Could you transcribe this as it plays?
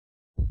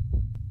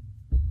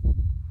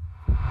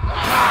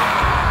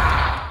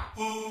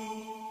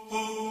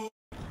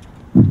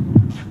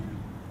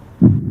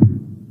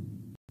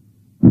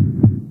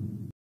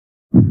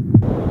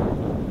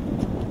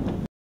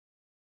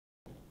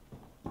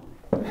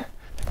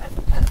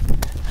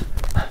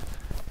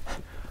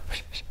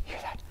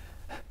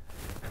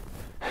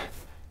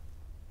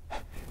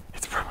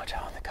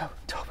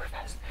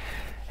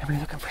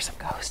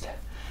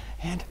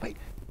And wait,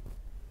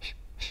 shh,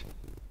 shh.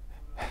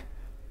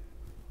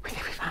 We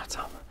think we found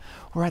some.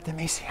 We're at the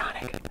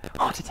Messianic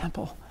Haunted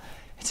Temple.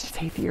 It's its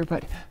 8th year,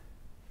 but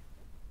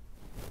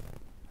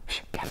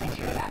shh, can't make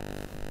you hear that.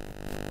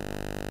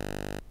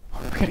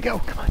 Oh, we gotta go,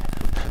 come on.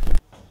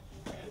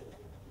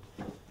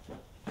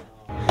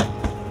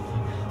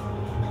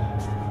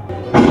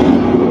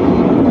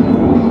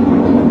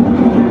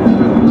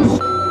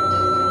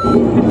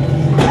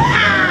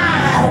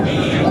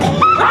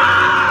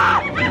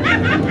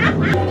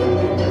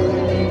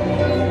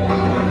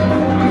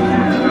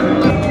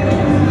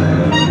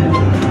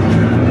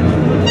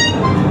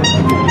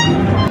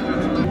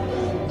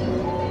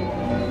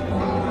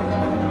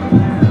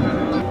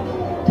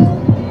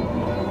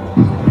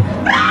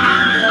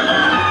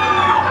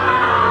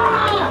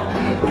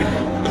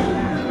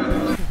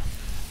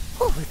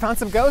 Found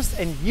some ghosts,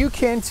 and you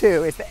can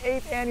too. It's the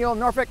 8th annual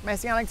Norfolk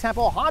Messianic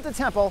Temple Haunted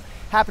Temple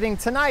happening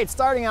tonight,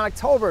 starting on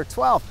October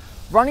 12th,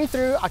 running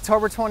through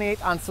October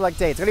 28th on select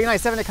dates. Go to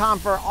Unite7.com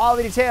for all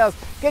the details.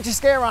 Get your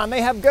scare on.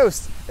 They have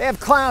ghosts, they have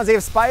clowns, they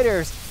have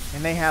spiders,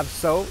 and they have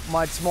so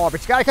much more.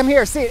 But you gotta come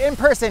here, see it in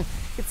person.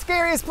 It's the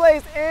scariest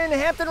place in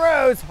Hampton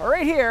Roads,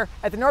 right here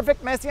at the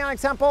Norfolk Messianic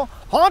Temple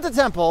Haunted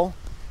Temple.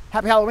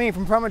 Happy Halloween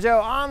from Promo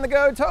Joe on the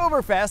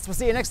Go-toberfest. We'll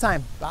see you next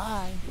time.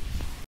 Bye.